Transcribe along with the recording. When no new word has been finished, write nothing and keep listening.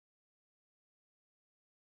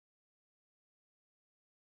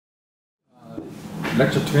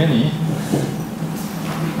lecture 20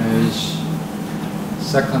 is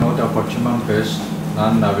second order Boltzmann-based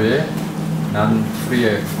non-Navier,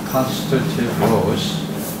 non-Fourier constitutive laws.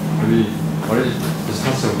 We already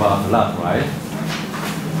discussed about a lot, right?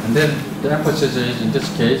 And then the emphasis is, in this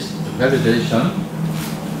case, the validation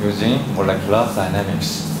using molecular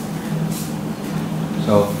dynamics.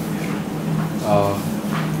 So,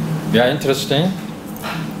 they are interesting.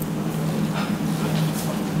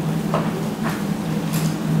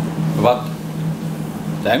 What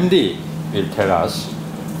the MD will tell us.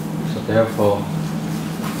 So therefore,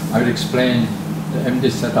 I will explain the MD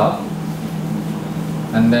setup,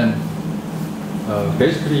 and then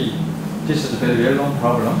basically this is a very well-known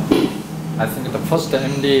problem. I think the first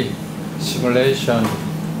MD simulation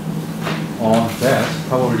on that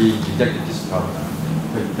probably rejected this problem.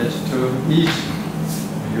 But that's too easy.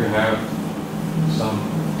 You have some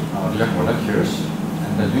react molecules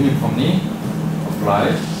and then uniformly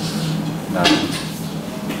apply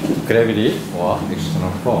gravity or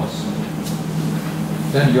external force.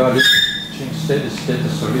 Then you are reaching steady-state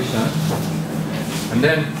solution, and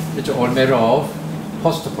then it's all matter of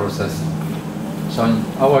post-processing. So in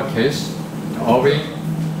our case, the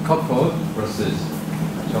Irving-coupled process.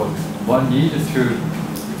 So one needs to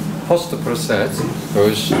post-process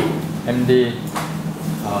those MD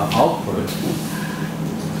output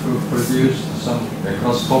to produce some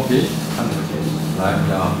microscopic quantities like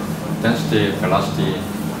density, velocity,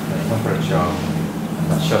 temperature,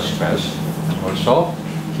 and shear stress, and also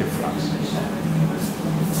heat flux.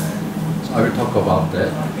 So I will talk about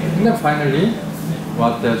that. And then finally,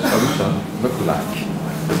 what the solution look like.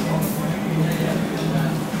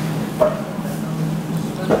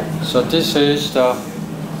 So this is the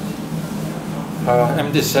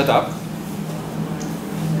MD setup.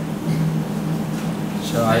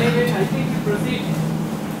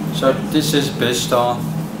 So this is based on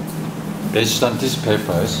these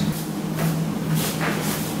papers.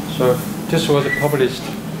 So this was published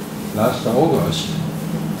last August.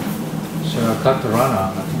 So Dr.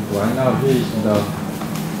 Rana, I think right now he is in the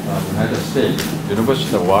United States,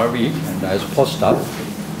 University of Warwick, and as postdoc.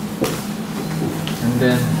 And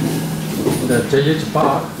then the J.H.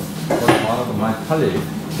 Park was one of my colleagues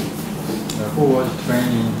who was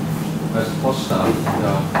training as postdoc in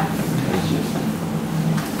the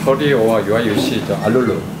Korea or UIUC, the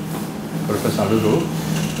Alulu. Professor Alulu.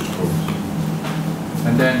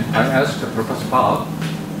 And then I asked Professor Park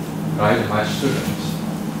to guide my students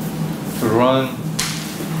to run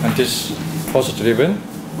this force-driven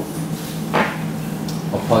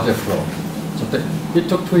project flow. So it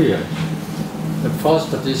took 2 years. The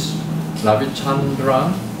first, this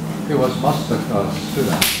Ravichandran, he was master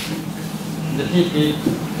student. And then he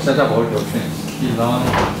set up all those things. He learned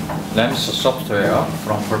LAMS software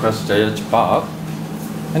from Professor J.H. Park,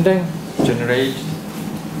 and then generate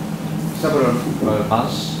several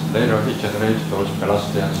months later he generated those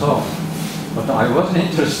velocity and so on. But I wasn't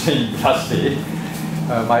interested in velocity.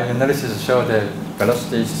 My analysis showed that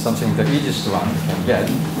velocity is something the easiest one you can get.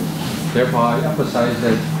 Therefore I emphasize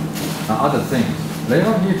that other things.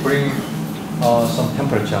 Later he bring some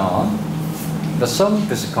temperature on, some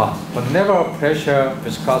viscosity, but never pressure,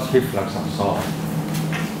 viscosity, heat flux and so on.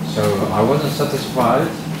 So I wasn't satisfied,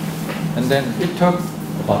 and then it took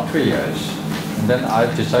about 3 years, and then I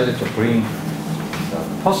decided to bring the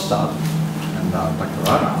postdoc and Dr.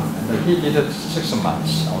 Rana, and then he did it 6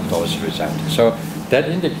 months on those results. So that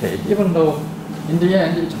indicates, even though in the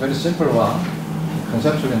end it's a very simple one,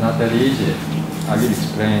 conceptually not that easy, I will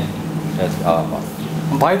explain that.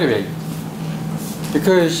 By the way,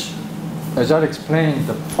 because as I explained,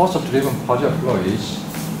 the force-driven project flow is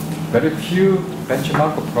very few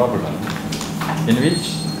benchmark problems in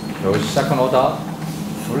which those second-order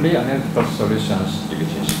fully analytical solutions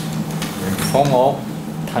exist in form of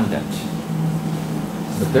tangent.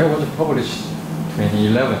 But there was published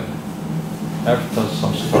 2011 after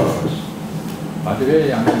some struggles. By the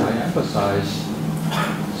way, I emphasize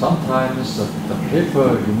sometimes the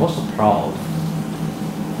paper you're most proud,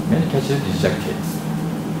 many cases rejected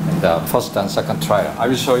in the first and second trial. I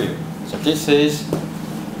will show you. So this is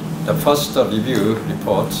the first review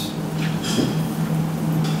report,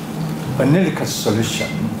 analytical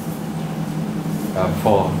solution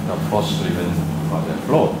for the force-driven project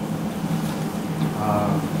flow.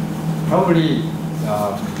 Probably,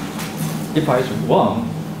 if I was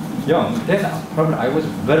young, then probably I was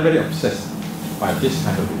very, very obsessed by this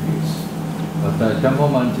kind of reviews. But at the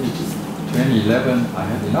moment, it's 2011, I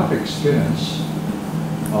had enough experience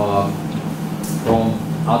from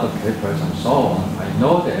other papers and so on. I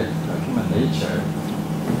know that human nature,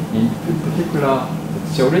 in particular the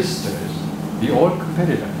theorists, we all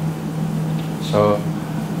competitor. So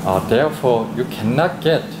therefore, you cannot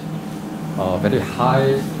get a very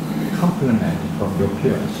high compliment from your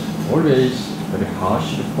peers. Always very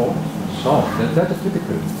harsh report. So that's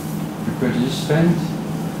typical. Because you spend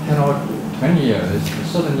 10 or 20 years,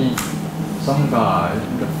 suddenly some guy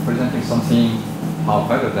presenting something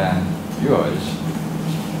better than yours.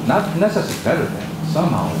 Not necessarily better than,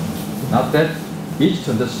 somehow. Not that easy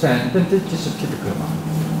to understand, then this is typical one.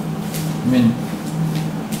 I mean,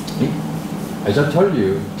 as I told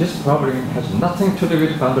you, this problem has nothing to do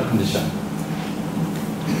with boundary condition.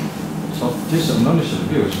 So this knowledge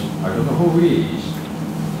views, I don't know who he is,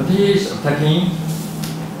 but he is attacking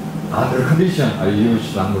boundary condition I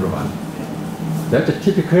use number one. That's a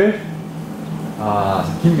typical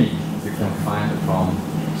gimmick you can find from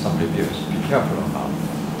some reviews. Be careful about.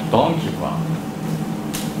 Don't give up.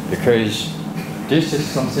 Because this is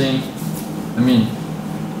something, I mean,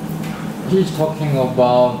 he's talking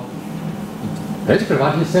about, basically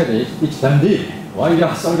what he said is, it's done deal. Why you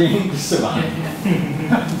are solving this one?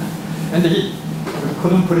 And he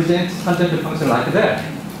couldn't present tangential function like that.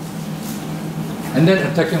 And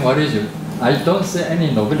then attacking what is it? I don't see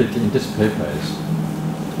any nobility in these papers.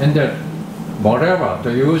 And then, moreover,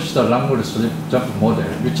 to use the Langmuir slip jump model,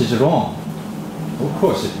 which is wrong. Of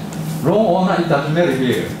course, wrong or not, it doesn't matter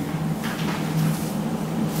here.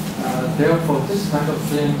 Therefore, this kind of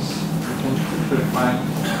things you can quickly find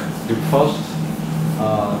the first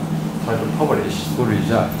try to publish good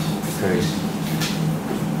results, because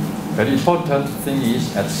very important thing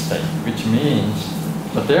is at stake, which means,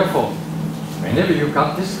 so therefore, whenever you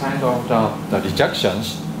got this kind of the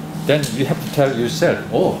rejections, then you have to tell yourself,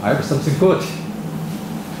 oh, I have something good.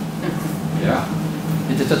 Yeah.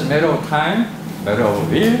 It's just a matter of time, matter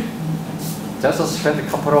of will. Just spend a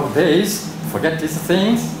couple of days, forget these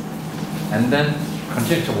things, and then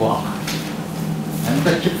continue to work. And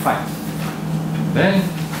then keep fighting. Then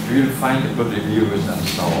you will find the good reviews and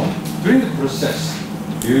so on. During the process,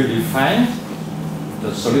 you will refine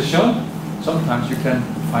the solution. Sometimes you can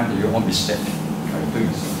find your own mistake by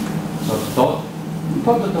doing so. So the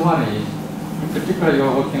important one is, particularly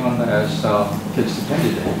you're working on as a PhD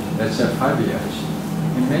candidate, let's say 5 years.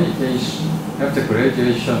 In many cases, after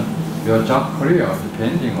graduation, your job career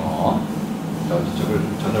depending on the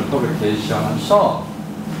journal publication and so on.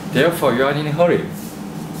 Therefore, you are in a hurry.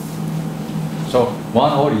 So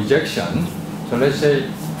one or rejection, so let's say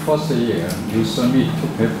first year you submit 2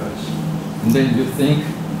 papers, and then you think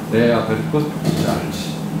they are very good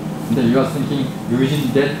results. And then you are thinking, using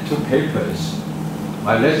that 2 papers,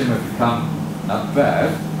 my resume become not bad,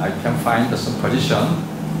 I can find some position,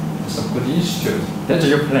 some good institute. That's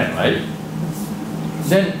your plan, right?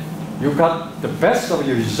 Then you got the best of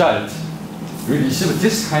your result, you receive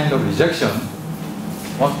this kind of rejection,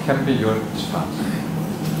 what can be your response?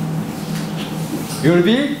 You will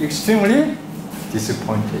be extremely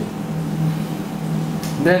disappointed.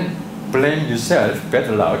 Then blame yourself,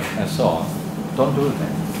 bad luck, and so on. Don't do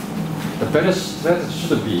that. The better strategy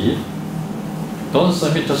should be, don't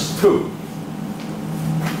submit just 2.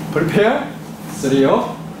 Prepare 3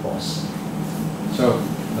 or 4. So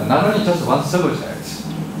not only just one subject,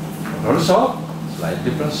 but also slightly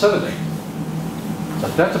different subject. So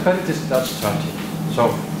that's a very strategy.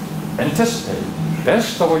 So anticipate,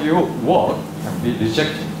 best of your work can be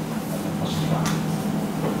rejected at the first one.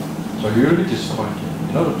 So you will be disappointed.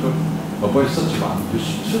 In order to avoid such one, you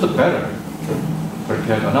should better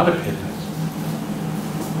prepare another paper.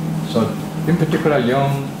 So in particular,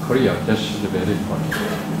 young career, that should be very important.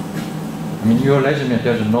 I mean, your resume,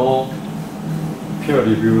 there's no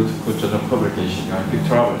peer-reviewed good journal publication, you're in big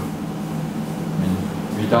trouble. I mean,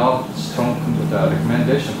 without strong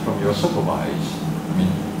recommendation from your supervisor, I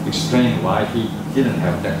mean, explain why he didn't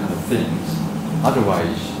have that kind of things.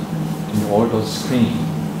 Otherwise, in all those screen,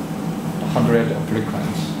 100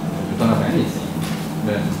 applicants, you don't have anything,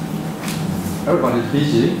 then everybody's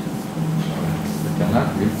busy, so you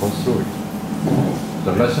cannot really go through it.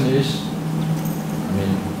 The lesson is, I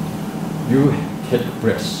mean, you take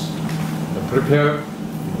breaths, prepare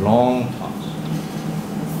long terms,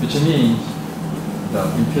 which means the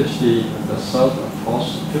PhD, the 3rd,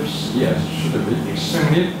 4th, 5th years should be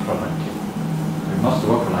extremely productive. We must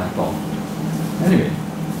work like that. Anyway,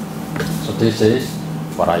 so this is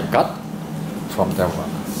what I got from that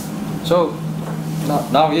one. So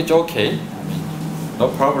now it's okay. I mean, no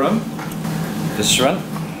problem. This one.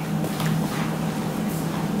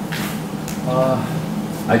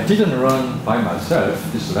 I didn't run by myself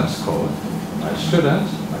this lens code. My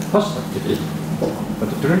students, my postdoc did it. But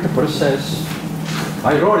during the process,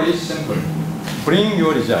 my role is simple. Bring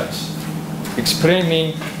your results,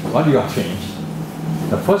 explaining what you have changed.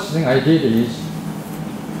 the first thing I did is,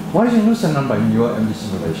 what is the Nusselt number in your MD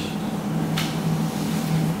simulation?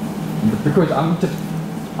 Because I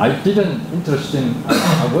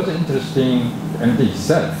wasn't interested in MD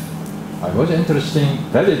itself. I was interested in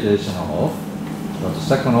validation of the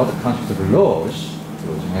second order constructive laws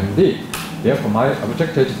using MD. Therefore, my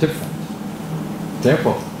objective is different.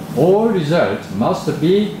 Therefore, all results must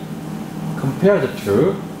be compared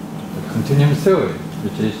to the continuum theory,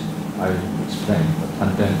 which is, I explained, the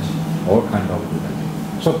tangent, all kind of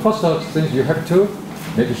events. So first things you have to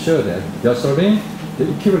make sure that you're solving the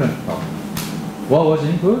equivalent problem. What was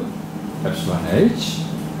input? Epsilon H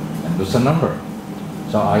and Nusselt number.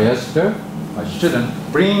 So I asked my student,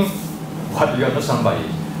 bring what your Nusselt number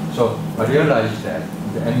is. So I realized that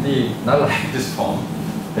the MD, not like this form,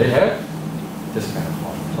 they have this kind of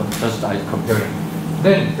form. So just I comparing.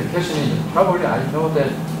 Then the question is, probably I know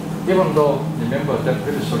that even though, remember that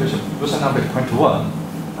previous solution, Nusselt number is 0.1,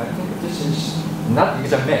 I think this is not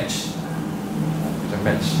exact match. It's a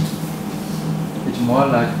match. It's more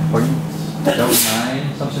like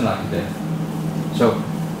 0.09, something like that. So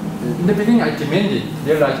in the beginning, I demanded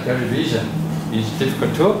realized derivation is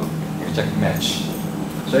difficult to exact match.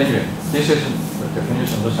 So anyway, this is the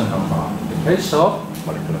definition of Nusselt number in the case of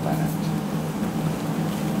molecular dynamics.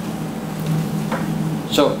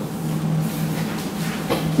 So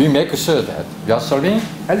we make sure that we are solving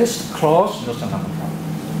at least close Nusselt number problem.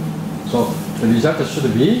 So the result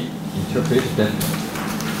should be interpreted that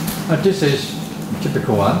way. This is a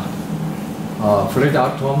typical one. Fluid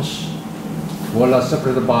atoms were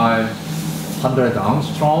separated by 100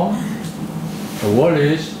 angstrom. The wall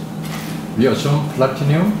is, we assume,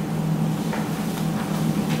 platinum.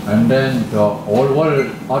 And then the all wall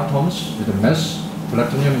atoms with the mass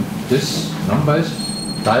platinum, this number is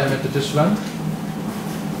diameter this one,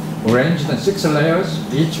 arranged in 6 layers,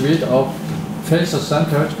 each with a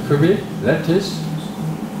face-centered cubic lattice,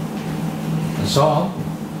 and so on.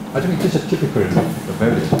 I think this is typical, the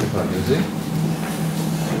very typical I'm using.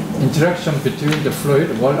 Interaction between the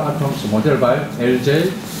fluid wall atoms modeled by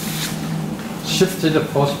LJ shifted the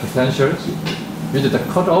force potentials with the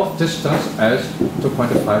cutoff distance as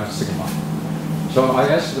 2.5 sigma. So I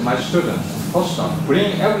asked my students, first time,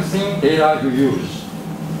 bring everything data you use.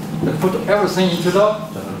 They put everything into the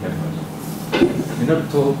journal paper in order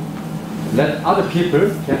to let other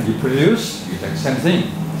people can reproduce the exact same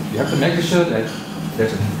thing. You have to make sure that there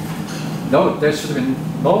should be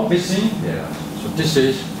no missing data. So this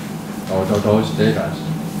is those data.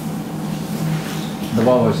 The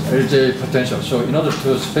one was LJ potential. So in order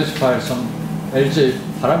to specify some LJ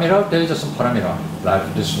parameter, there is some parameter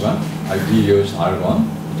like this one. I use R1,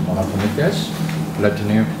 monatomic gas,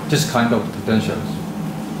 platinum, this kind of potentials,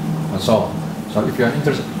 and so on. So if you are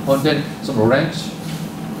interested, or then some range,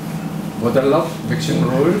 model of mixing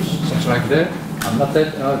rules, something like that. I'm not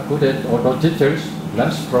that good at all those details.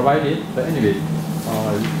 Lamps provided, but anyway,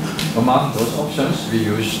 among those options, we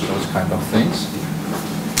use those kind of things.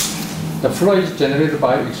 The flow is generated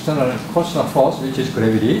by external constant force, which is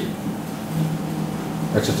gravity,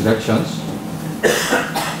 x directions.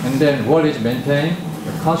 And then wall is maintained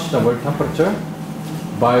the constant wall temperature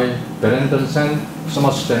by Berendensen,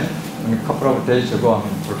 Sommerstein. A couple of days ago,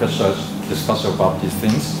 professors discussed about these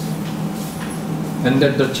things. And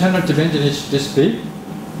then the channel dimension is this big.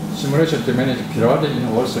 Simulation dimension is periodic in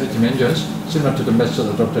all 3 dimensions, similar to the method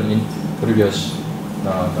adopted in previous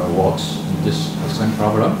the works in this same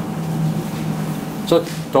problem. So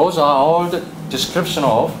those are all the description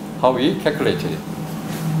of how we calculated it.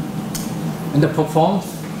 And they performed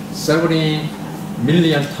 70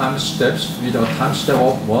 million time steps with a time step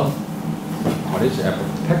of 1. What is it?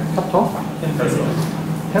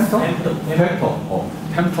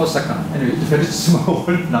 Femtosecond. Anyway, it's a very small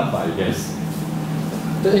number, I guess.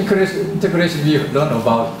 The integration we learn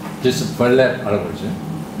about this Verlet algorithm,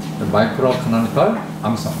 the micro-canonical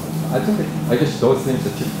ensemble. I guess those things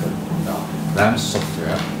are typical in the RAM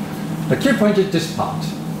software. The key point is this part.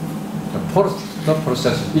 The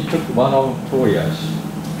process, it took 1 or 2 years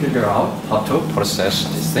to figure out how to process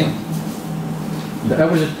this thing. The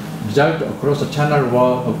average result across the channel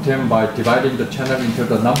were obtained by dividing the channel into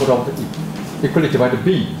the number of equally divided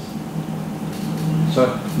beams.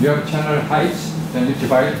 So you have channel heights, then you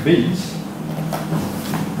divide beams.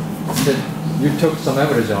 Then you took some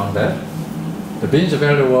average on that. The beams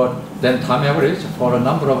value were then time average for a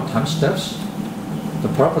number of time steps. The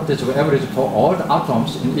properties were average for all the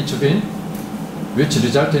atoms in each beam, which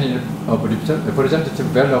resulted in a representative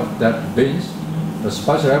value of that beams. The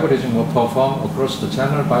spatial averaging was performed across the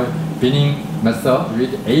channel by binning method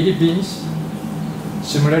with 80 beams.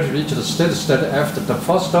 Similarly, reached the steady state after the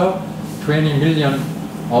first 20 million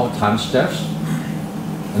of time steps,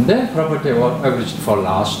 and then property was averaged for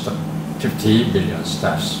last 50 million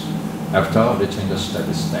steps after reaching the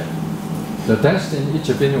steady state. The density in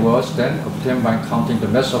each bin was then obtained by counting the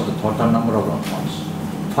mass of the total number of atoms.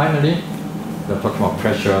 Finally, we're talking about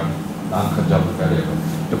pressure, non-conserved variable.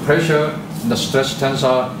 The pressure in the stress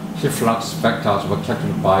tensor heat flux vectors were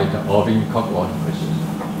calculated by the Irving-Cook-Ward process.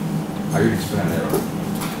 I will explain later.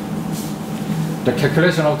 The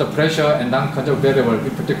calculation of the pressure and non-conserved variable,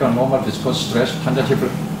 in particular normal viscous stress, tangential,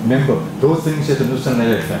 remember, those things is the Newton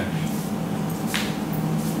layer effect.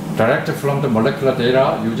 Directed from the molecular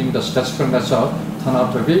data using the statistical method turn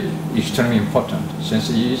out to be extremely important, since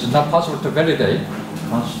it is not possible to validate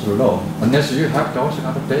constant law unless you have those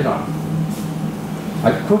kind of data.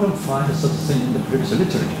 I couldn't find such a thing in the previous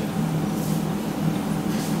literature.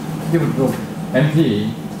 Even though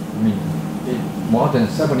MD, more than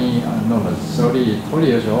 30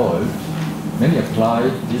 years old, many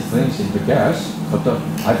applied these things in the gas, but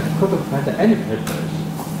I couldn't find any papers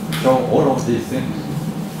show all of these things.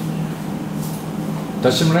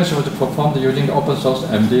 The simulation was performed using the open source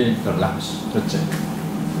MD the labs. That's it.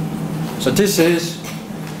 So this is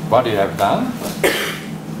what you have done.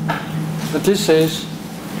 So this is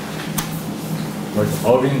the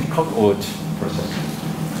Irving-Cook-Ward process.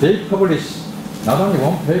 They published not only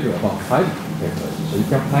one paper, about 5 papers. So you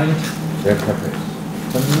can find their papers.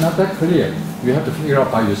 So not that clear. You have to figure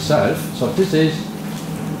out by yourself. So this is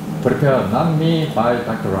prepared not me by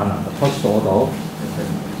Dr. Rana, the first order of the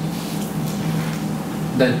paper.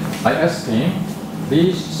 Then I asked him,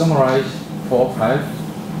 please summarize 4 or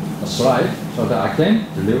 5 slides so that I can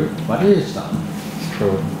deliver what he has done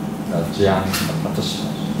to Jiang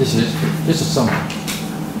participants. This is summary.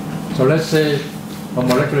 So let's say a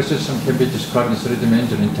molecular system can be described in 3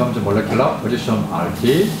 dimensions in terms of molecular position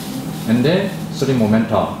RT, and then 3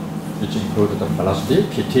 momenta, which include the velocity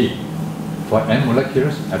PT, for n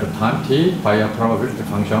molecules at a time t by a probability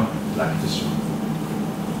function like this one.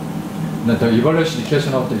 Now, the evaluation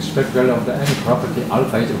equation of the expected value of the any property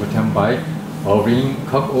alpha is obtained by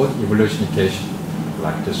Irving-Cook-Ward evaluation equation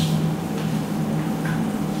like this one.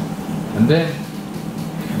 And then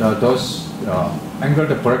those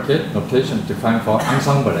angled bracket notation defined for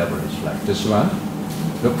ensemble average like this one.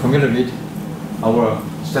 Look familiar with our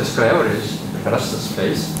statistical average in the velocity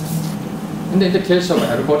space. And in the case of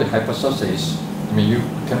ergodic hypothesis, you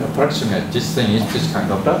can approximate this thing is this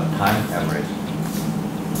kind of the time average.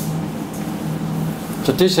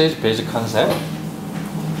 So this is basic concept.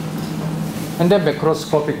 And then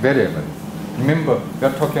macroscopic variable. Remember, we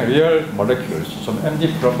are talking real molecules. So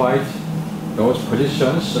MD provides those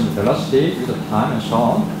positions and velocity with the time and so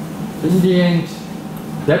on. In the end,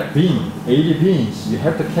 that beam, 80 beams, you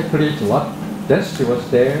have to calculate what density was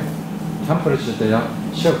there, temperature there,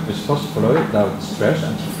 shear viscous fluid, the stress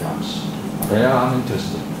and heat flux. They are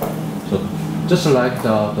uninterested. So just like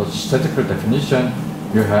the statistical definition,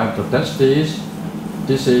 you have the densities.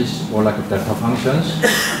 This is more like delta functions,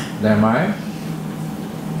 mi.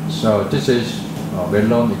 So this is a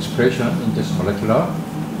well-known expression in this molecular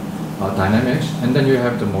dynamics. And then you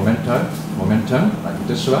have the momentum, like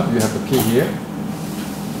this one. You have the P here.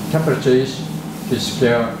 Temperature is P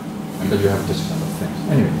square, and then you have this kind of thing.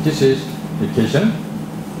 Anyway, this is the equation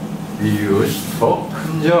we use for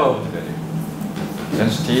conserved value.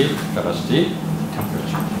 Density, velocity,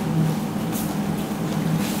 temperature.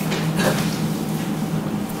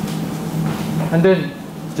 And then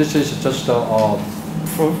this is just a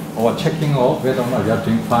proof or checking of whether or not we are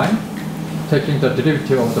doing fine. Taking the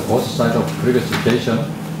derivative of the both sides of previous equation,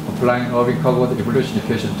 applying Irving-Cook-Ward evolution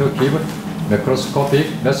equation to give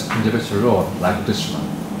macroscopic mass conservation law like this one.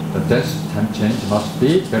 The density time change must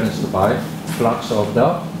be balanced by flux of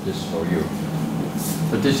this OU.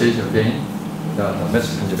 So this is again the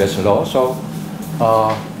mass conservation law. So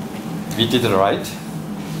we did it right.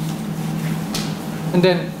 And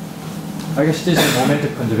then I guess this is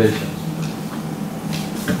momentum conservation.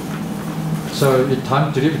 So the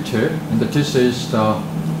time derivative, and this is the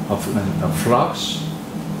flux,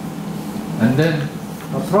 and then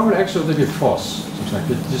probably actually will be force. So like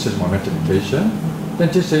this is momentum equation. Then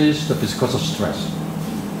this is the viscous stress,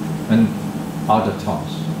 and other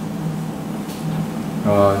terms.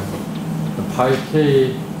 The pi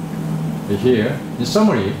k here. In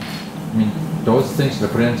summary, those things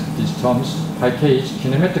represent these terms. Pi k is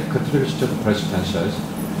kinematic contribution to the pressure tensors.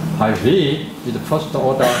 Pi v is the first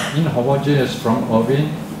order inhomogeneous from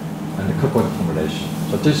Irving and the Cook-Ward formulation.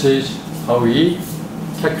 So this is how we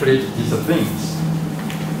calculate these things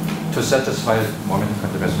to satisfy momentum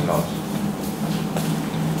conservation laws.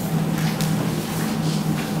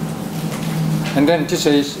 And then this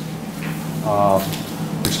is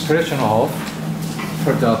expression of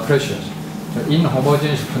the pressures. So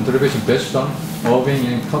inhomogeneous contribution based on Irving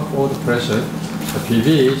and Cockwood pressure, the PV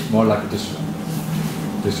is more like this one.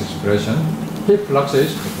 This expression. Heat flux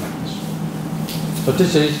is like this. So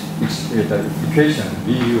this is the equation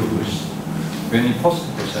we use when we post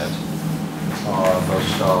process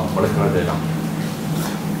those molecular data.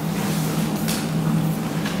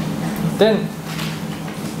 Then,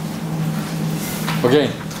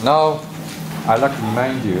 again, now I'd like to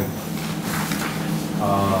remind you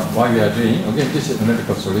what we are doing. Again, this is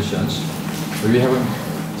analytical solutions. We haven't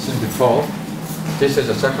seen before. This is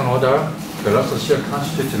a second order velocity shear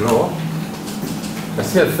constitutes law. The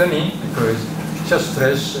shear thinning because shear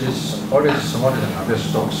stress is always smaller than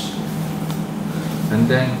Navier-Stokes. And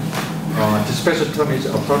then this special term is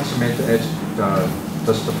approximated as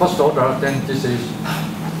the first order. Then this is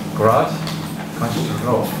grad constitutes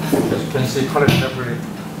law. As you can see,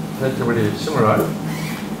 relatively similar.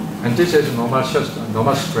 And this is normal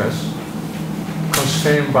stress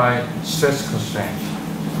constrained by stress constraint.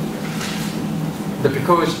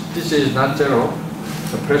 Because this is not zero,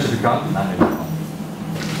 the pressure becomes non-uniform.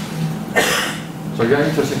 So you are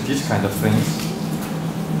interested in these kind of things.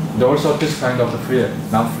 And also this kind of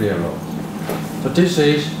non-free law. So this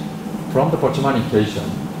is from the Boltzmann equation,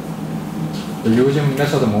 using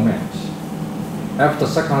method moments after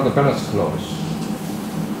second order balance clause.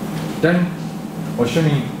 Then,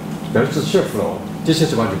 assuming velocity shear flow, this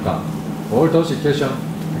is what you got. All those equations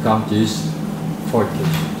become these four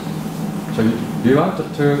equations. So you want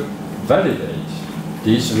to validate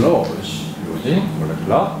these laws using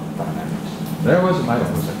molecular dynamics. That was my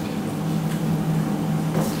objective.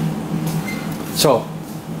 So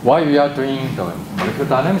why we are doing the molecular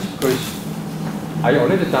dynamics? Because I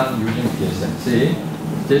already done using TSMC.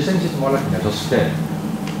 TSMC is more like Microscale,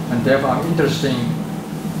 and therefore I'm interested in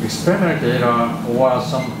experimental data or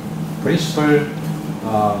some principal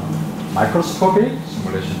microscopic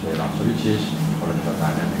simulation data, so which is molecular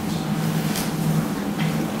dynamics.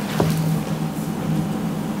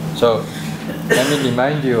 So let me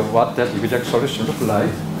remind you what that exact solution looks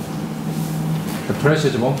like. The pressure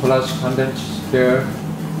is 1 plus condensed here.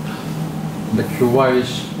 The Qy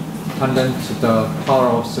is condensed to the power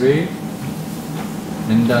of 3.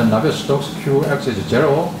 And the Navier-Stokes Qx is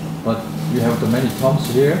 0, but we have the many terms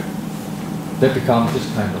here. They become this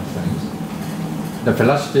kind of things. The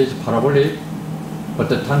velocity is parabolic, but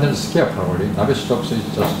the tangent scale parabolic. Navier-Stokes is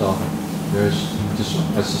just there's this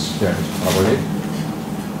one, S square is parabolic.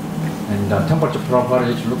 And the temperature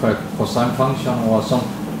properties look like cosine function or some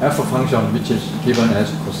f function which is given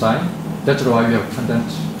as cosine. That's why we have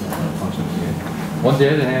tangent function here. On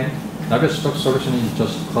the other hand, Navier-Stokes solution is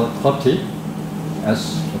just 30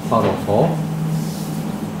 as the power of 4.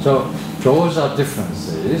 So those are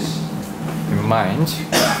differences in mind.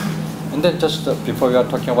 And then just before we are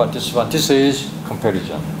talking about this one, this is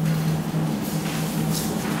comparison.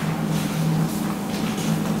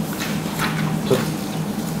 So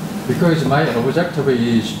because my objective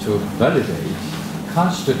is to validate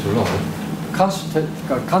constitutive law.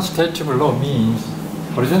 Constitutive law means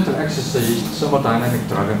horizontal axis is thermodynamic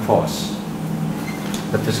driving force.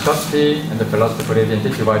 The viscosity and the velocity gradient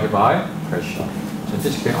is divided by pressure. So in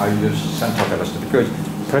this case, I use central velocity because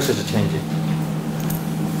pressure is changing.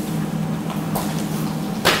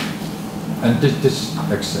 And this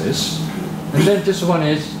axis. And then this one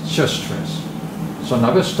is shear stress. So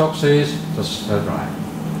Navier-Stokes is the straight line.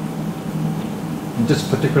 In this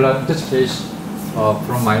case,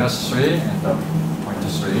 from -3 and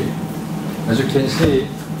 0.3. As you can see,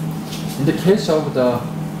 in the case of the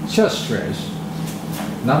shear stress,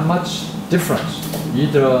 not much difference.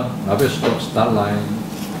 Either Navier-Stokes dot line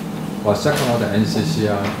or second order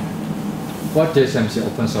NCCR, or TSMC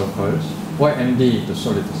open circles, or MD the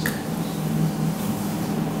solid state.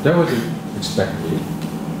 That was expected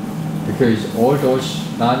because all those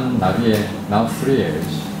non-Navier,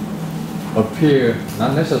 non-Fouriers appear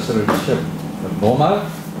not necessarily shape the normal.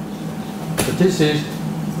 So this is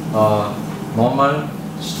normal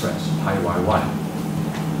stress, pi y1.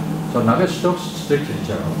 So Navier-Stokes strictly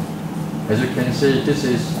 0. As you can see, this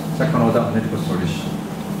is second order analytical solution,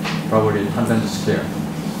 probably tangent scale.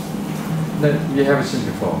 Then we have seen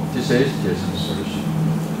before, this is TSMC solution.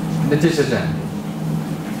 And this is n.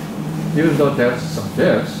 Even though there's some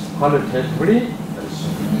gaps, qualitatively, that is so.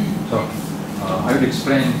 So I will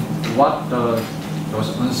explain what those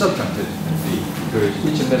uncertainties can be, because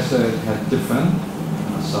each method has different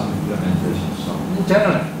some implementation. So in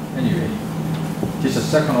general, anyway, this is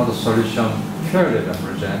second order solution purely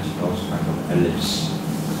represents those kind of ellipse.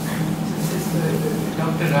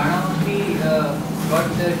 Dr. Rana only got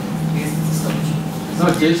the solution. No,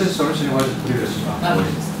 JS's solution was previous one.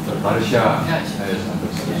 The Malaysia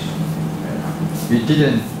solution. We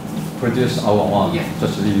didn't produce our own,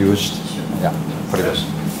 just we used previous.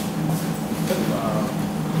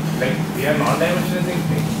 Like we are non-dimensional things,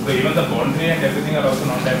 so even the boundary and everything are also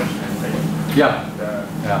non-dimensional, right?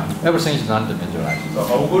 Yeah, everything is non-dimensionalized. So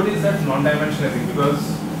how good is that non-dimensional thing? Because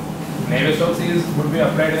Navier-Stokes would be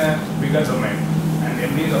applied in a bigger domain, and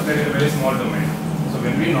MD is applied in a very small domain. So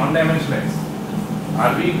when we non-dimensionalize,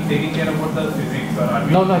 are we taking care about the physics, or are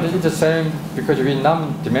we? No, this is the same because we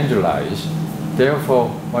non-dimensionalize. Therefore,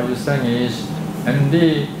 what you're saying is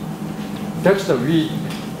MD, that's the we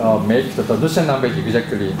make the Lucent number is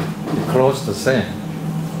exactly close the same.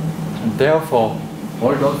 And therefore,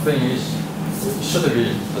 all those things should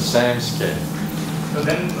be the same scale. So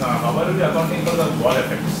then, how are we accounting for the wall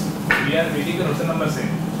effects? We are making the Lucent number same,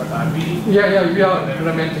 but are we? Yeah, we are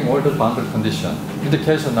implementing all the boundary condition. In the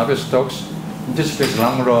case of Navier-Stokes, in this case,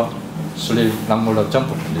 Langmuller sleep, Langmuller jump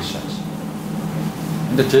conditions.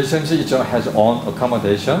 In the JSMC, it has own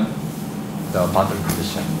accommodation, the boundary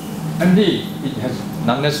condition. MD, it has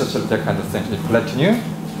not necessarily that kind of things. The platinum,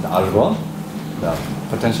 the argon, the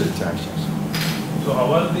potential interactions. So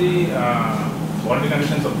how are the boundary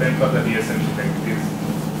conditions obtained for the DSMC, like these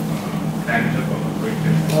tangential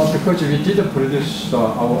coefficients? Because we didn't produce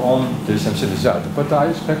our own DSMC result, but I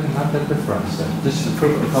expect not that difference. This is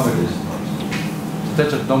full accommodation.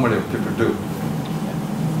 That's what normally people do.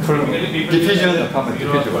 Full diffusion accommodation.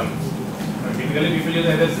 Typically people use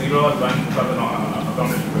either 0 or 1 for the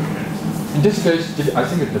accommodation coefficients. In this case, I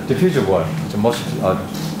think the diffusion one is the most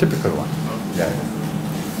typical one. Yeah.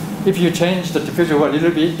 If you change the diffusion one a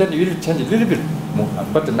little bit, then you will change a little bit more,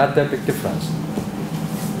 but not that big difference.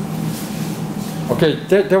 Okay,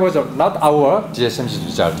 there was not our GSMC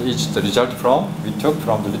result. It's the result we took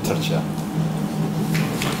from the literature.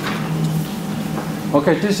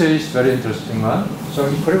 Okay, this is very interesting one. So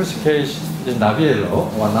in previous case, is Navier law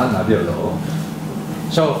or non-Navier law.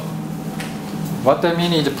 So what I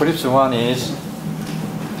mean is the previous one is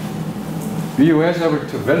we were able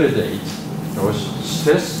to validate those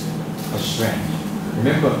stress constraints.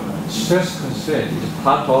 Remember, stress constraint is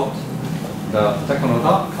part of the second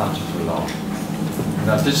order conjugate law.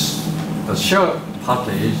 Now the shear part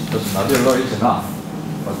is the Navier law is enough,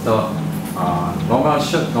 but the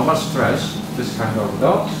normal stress, this kind of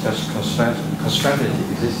the stress constraint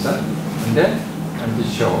exists, and then we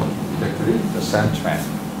show exactly the same trend.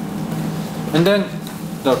 And then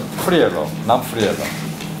the Fourier law, non-Fourier law.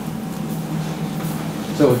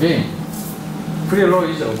 So again, Fourier law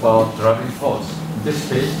is about driving force. In this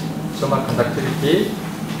case, thermal conductivity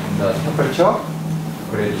and the temperature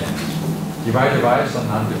gradient divided by some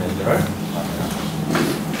non-dimensional.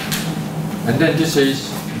 And then this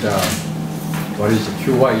is the what is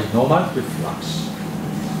QY is normal heat flux.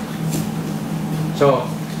 So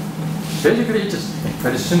basically it's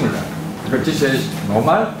very similar because this is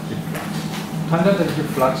normal heat flux. Tangential heat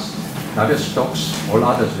flux, Navier-Stokes, all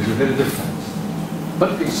others will be very different.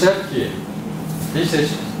 But except here, this is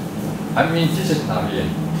Navier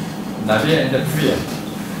and the Fourier,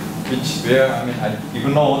 which where I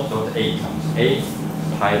ignored those A terms, A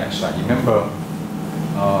pi xy. Remember,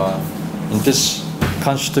 in this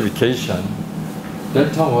quantification,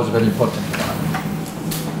 that term was very important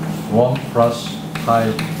one. 1 plus pi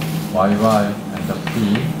yy and the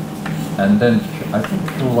p, and then I think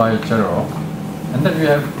 2y0, and then we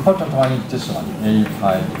have important one is this one, A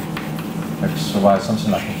pi xy,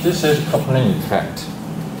 something like that. This is coupling effect.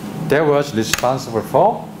 That was responsible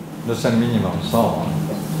for Lucent minimum, so on.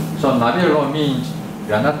 So Navier law means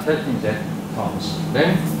we are not taking that terms.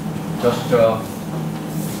 Then just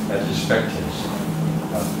as expected.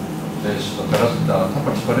 There's the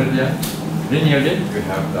temperature gradient. Linearly, we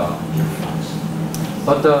have the heat flux.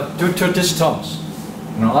 But due to these terms,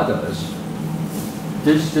 others,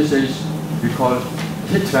 this is we call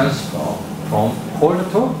heat transfer from cold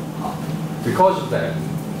to hot. Because of that,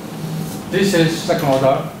 this is second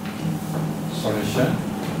order solution.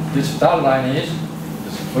 This dotted line is,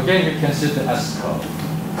 again you can see the S curve.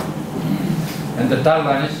 And the dotted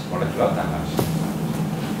line is molecular dimension.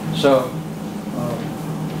 So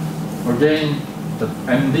again, the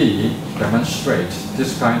MD demonstrates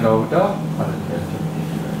this kind of the qualitative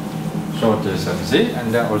behavior. So JSMC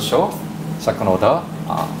and then also second order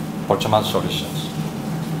Boltzmann solutions.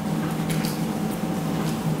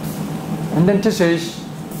 And then this is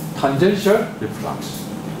tangential reflux.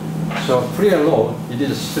 So Fourier law, it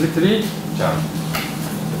is strictly general.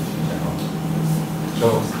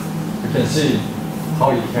 So you can see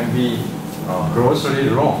how it can be grossly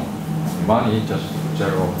wrong. One is just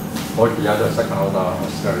zero, all the other second order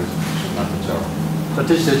oscillations should not be zero. So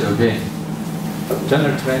this is again,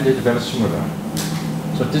 general trend is very similar.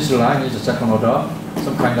 So this line is the second order,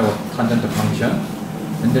 some kind of tangent function.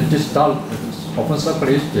 And then this open circle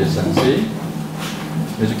is this and see.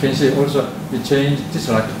 As you can see also, we change this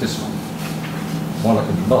like this one. More like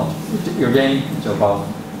a knot. Again, it's about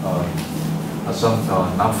some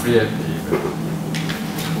non-reactive.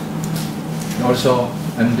 Also,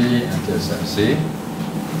 MD and TSMC.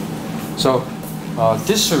 So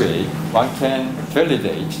this way, one can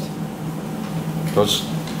validate those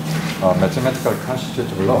mathematical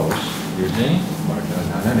constitutive laws using molecular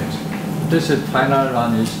dynamics. This is final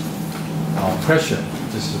one is pressure.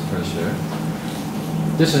 This is pressure.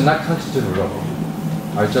 This is not constitutive law.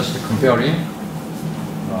 I just comparing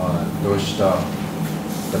those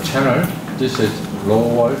the channel. This is low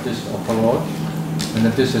wall, this is upper wall, and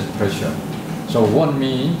then this is pressure. So one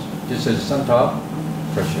means this is center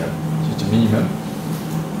pressure, so it's minimum.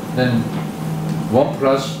 Then 1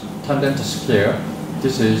 plus tangent scale,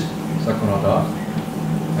 this is second order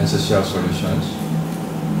NCCR solutions.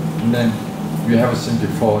 And then we have seen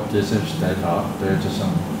before TSMC data, there's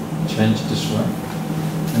some change this one.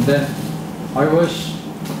 And then I was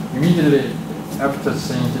immediately after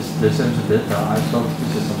seeing this TSMC data, I thought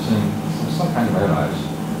this is some kind of errors.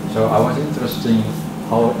 So I was interested in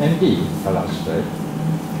how MD elastic.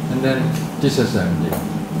 And then this is MD.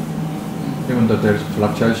 Even though there's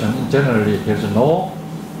fluctuation, generally there's no,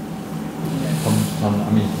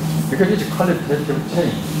 because it's a qualitative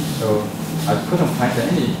change. So I couldn't find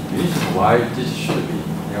any reason why this should be.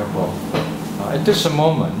 Therefore, at this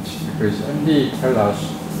moment, because MD tells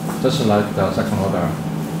us, just like the second order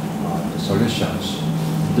solutions,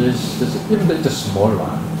 this even though it's a small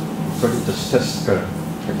one, but it's a statistical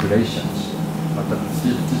calculations. But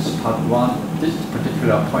this part one, this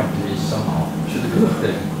particular point is somehow should be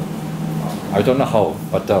there. I don't know how,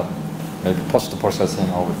 but maybe post-processing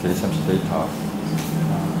of TSMC data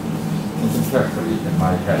thinking carefully in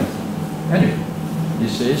my head. Anyway,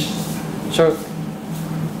 this is so.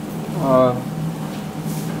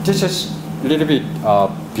 This is a little bit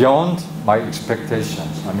beyond my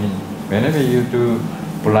expectations. I mean, whenever you do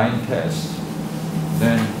blind test,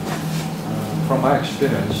 then from my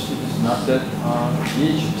experience, it is not that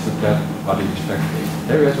easy to get what you expected.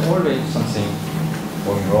 There is always something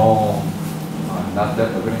going wrong, not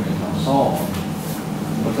that agreement and so on.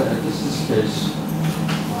 But in this case,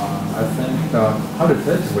 I think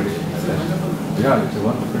qualitatively, yeah, it's a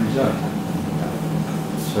wonderful result.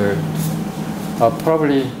 So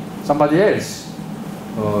probably somebody else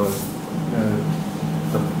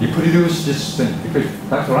reproduce this thing, because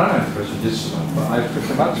Dr. Rana produced this one, but I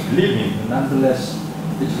pretty much believe him. Nonetheless,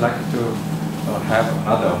 it's like to have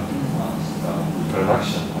another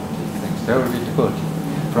production of these things. They will be good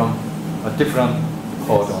from a different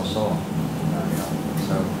code and so on.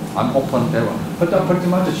 So I'm open there. But I'm pretty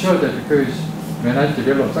much sure that because when I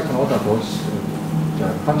develop second order those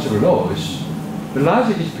concept laws, the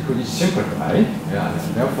logic is because it's simple, right? Yeah.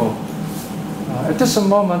 Therefore, at this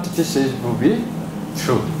moment, this will be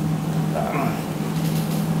true.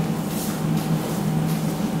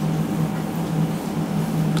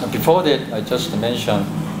 Before that, I just mentioned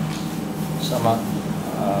some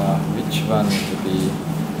which one to be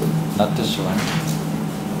not this one.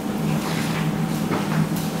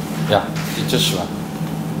 Yeah, it's this one.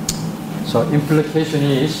 So implication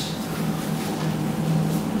is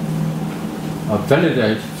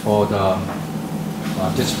validate for the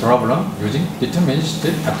this problem using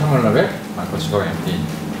deterministic atomic level microscope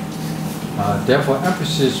MD. Therefore,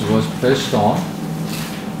 emphasis was placed on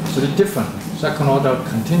three different second-order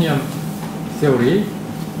continuum theory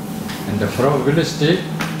and the probabilistic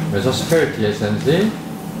mesoscale TSMC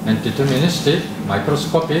and deterministic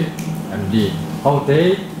microscopic MD. How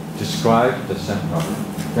they describe the same problem.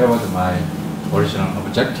 That was my original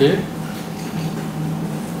objective.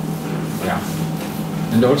 Yeah.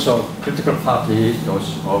 And also critical part is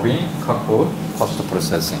those Irving, Kirkwood,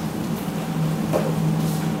 post-processing.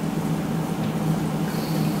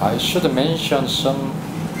 I should mention some.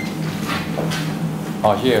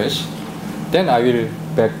 Here is. Then I will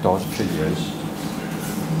back those figures.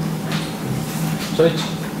 So it's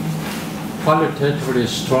qualitatively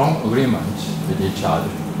strong agreement with each other.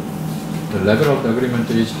 The level of the agreement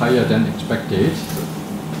is higher than expected,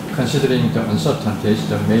 considering the uncertainties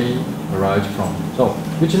that may arise from. So,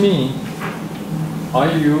 which means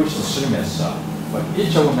I use the three methods, but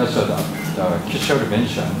each of the methods that Kishore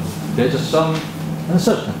mentioned, there's some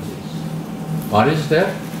uncertainties. What is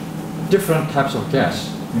that? Different types of gas.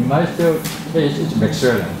 In my case, it's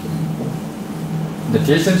Maxwellian. The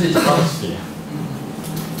TSMC is Microscale.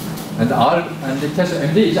 And the test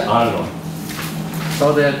MD is R1.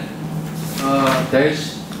 so that there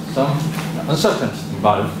is some uncertainty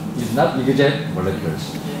involved in not exact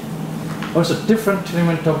molecules. Also, different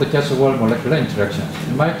treatment of the gas wall molecular interactions.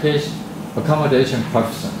 In my case, accommodation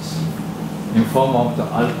coefficients in form of the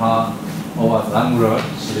alpha or Langmuir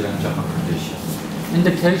Sullivan-Jacob condition. In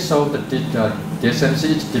the case of the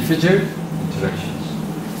DSMC, it's diffusive interactions.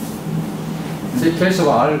 In the case of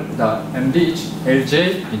the MD, it's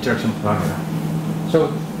LJ interaction parameter.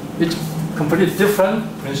 So it's completely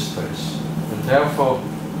different principles. And therefore,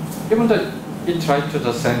 even though it tries to do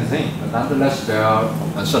the same thing, but nonetheless there are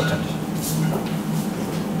uncertainties.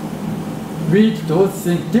 Read those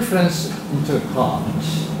things difference into account,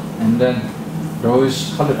 and then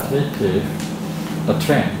those qualitative, the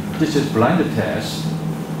trend. This is blind test.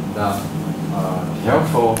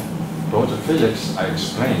 Therefore, those physics I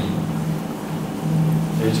explained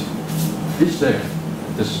is there.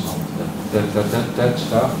 This that's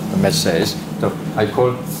the message. I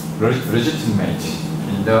call legitimate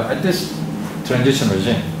in at this transition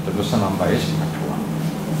regime. The Russell number is -1.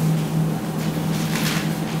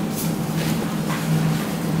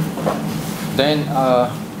 Then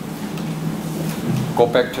go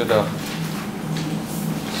back to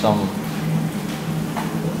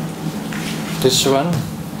this one.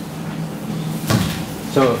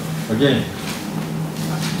 So again,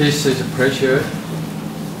 this is pressure.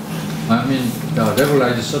 I mean, the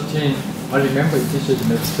regularized 13. I remember this is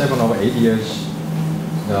 7 or 8 years.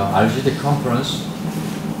 The RGD conference,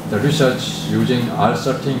 the research using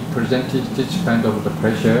R13 presented this kind of the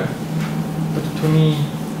pressure. But to me,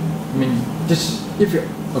 I mean, this, if you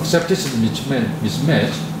accept this is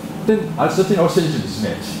mismatch, then R13 also is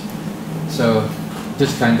mismatch. So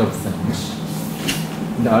this kind of things.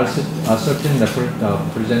 The R13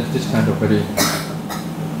 presents this kind of very,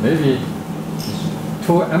 maybe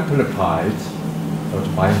too amplified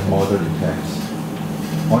by model effects.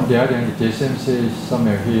 On the other hand, the DSMC is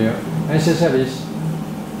somewhere here. SSL is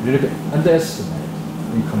really bit underestimated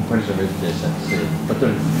in comparison with DSMC. But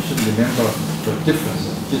you should remember the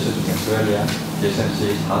differences. This is Venezuela, DSMC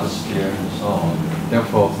is hard sphere, and so on.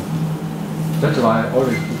 Therefore, that's why I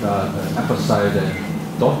always emphasize that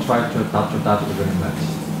don't try to dot agreement.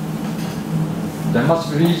 There must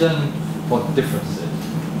be reason for differences.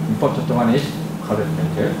 Important one is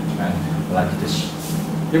qualitative and like this.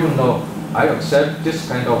 Even though I accept this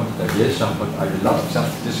kind of deviation, but I will not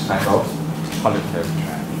accept this kind of qualitative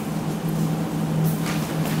trend.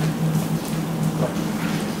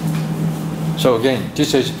 So again,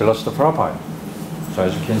 this is velocity profile. So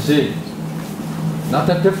as you can see, not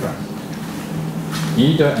that different.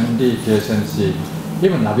 Either MD, TSMC,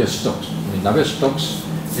 even Navier-Stokes. I mean, Navier-Stokes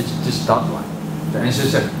is this dot line. The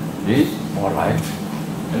answer is more like,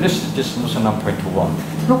 at least this motion 9.21.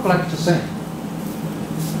 Look like the same.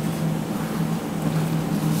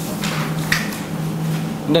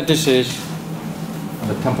 And then this is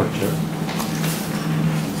the temperature.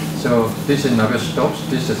 So this is Navier-Stokes,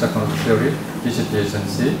 this is second theory, this is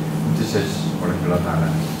TSMC, this is molecular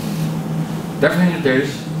dynamics. Definitely there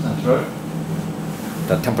is central,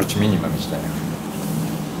 the temperature minimum is there.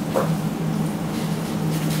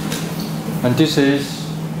 And this is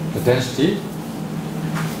the density.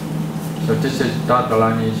 So this is dotted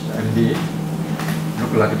line is MD.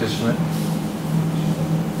 Look like this one.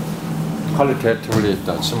 Qualitatively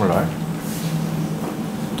that's similar.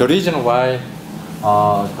 The reason why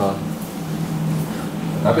the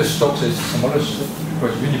Navier-Stokes is smaller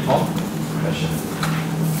because uniform pressure.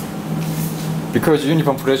 Because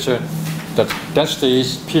uniform pressure, the density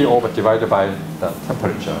is P over divided by the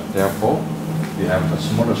temperature. Therefore, we have the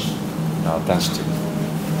smallest density.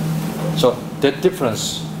 So that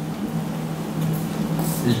difference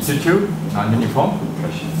is due to non-uniform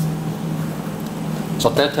pressure. So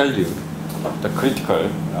that tells you the critical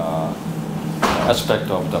aspect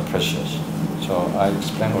of the pressures. So I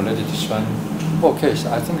explained already this one. Okay,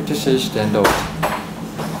 so I think this is the end of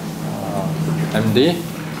MD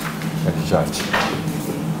result.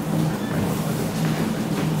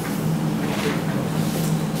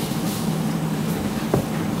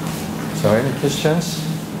 So any questions?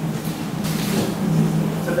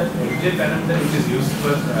 So that LJ parameter which is used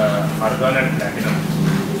for argon and platinum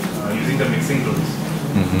using the mixing rules.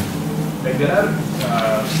 Like there are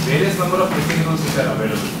various number of mixing rules which are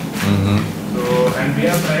available. So and we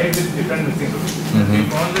have tried with different mixing rules. And we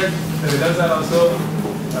found that the results are also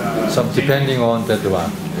some depending on that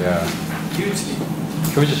one. Yeah. Hugely.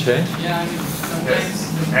 Huge change? Yeah, I mean, sometimes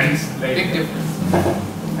and like big difference.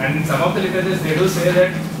 And in some of the literatures they do say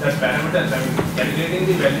that that parameter, I mean, calculating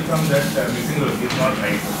the value from that mixing rule is not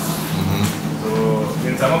right. So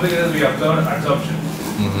in some of the cases we observed adsorption.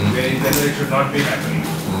 where in general it should not be happening.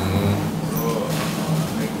 So,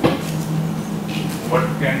 like, what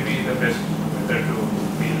can be the best method to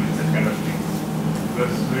deal with such kind of things?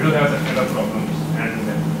 Because we do have such kind of problems, and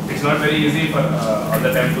it's not very easy for all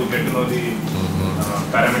the time to get to know the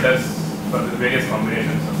parameters for the various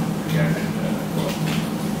combinations of gas and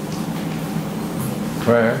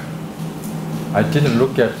Well, I didn't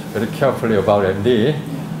look at very carefully about MD.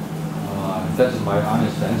 That's my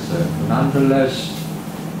honest answer. Nonetheless,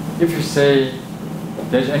 if you say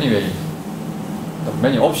there's anyway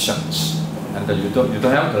many options and that you don't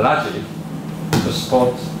have the logic to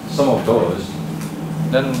support some of those,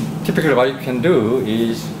 then typically what you can do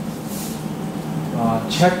is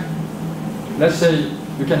check. Let's say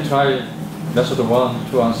you can try method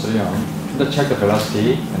 1, 2, and 3 on, then check the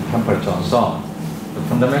velocity and temperature and so on, the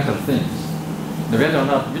fundamental things. Whether or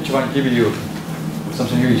not which one give you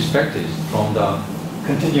something you expected from the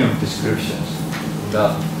continuum descriptions,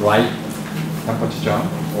 the right temperature jump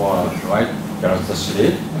or right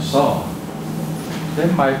velocity and so on.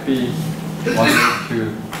 There might be one way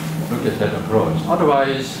to look at that approach.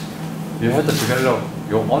 Otherwise, you have to develop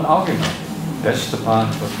your own argument based upon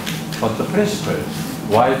what the principle,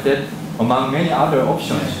 why that among many other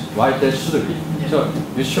options, why that should be. So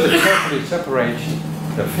you should carefully separate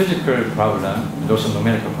the physical problem and also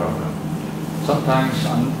numerical problem. Sometimes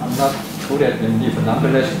I'm not good at MD, but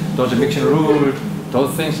nonetheless, those mixing rules,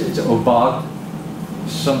 those things, it's about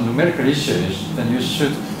some numerical issues, then you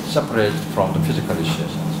should separate from the physical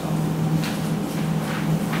issues and so on.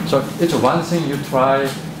 So it's one thing you try,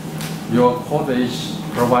 your code base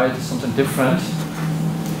provides something different,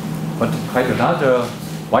 but quite another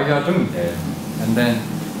why you are doing that. And then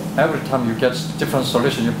every time you get different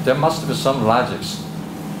solution, there must be some logics.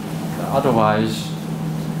 Otherwise,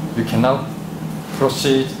 you cannot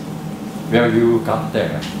proceed where you got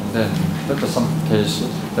there. And then that is some cases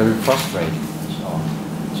very frustrating.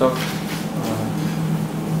 So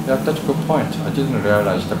that's a good point. I didn't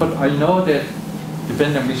realize that. But I know that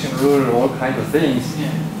dependent mixing rule, all kinds of things.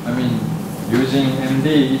 I mean, using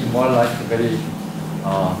MD is more like a very,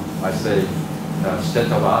 I say,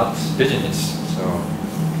 state-of-art business. So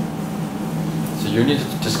you need to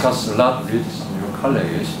discuss a lot with some of your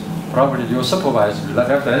colleagues. Probably your supervisor will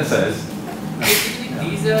have the answers. Basically,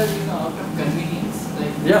 these are out of convenience,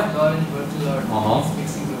 like Lorentz virtual or these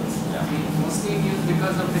mixing rules. We mostly use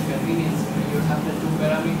because of the convenience. You have the two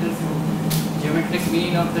parameters. Geometric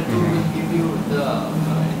mean of the two will give you the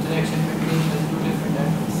interaction between the two different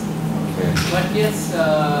atoms. But yes,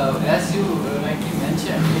 as you rightly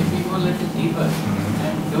mentioned, if we go a little deeper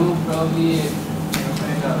and do probably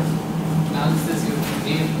kind of analysis using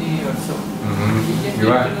DFT or so, we can get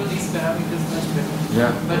to know these parameters much better.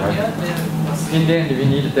 But in the end, we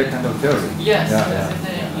need that kind of theory. Yes,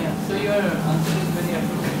 So your answer is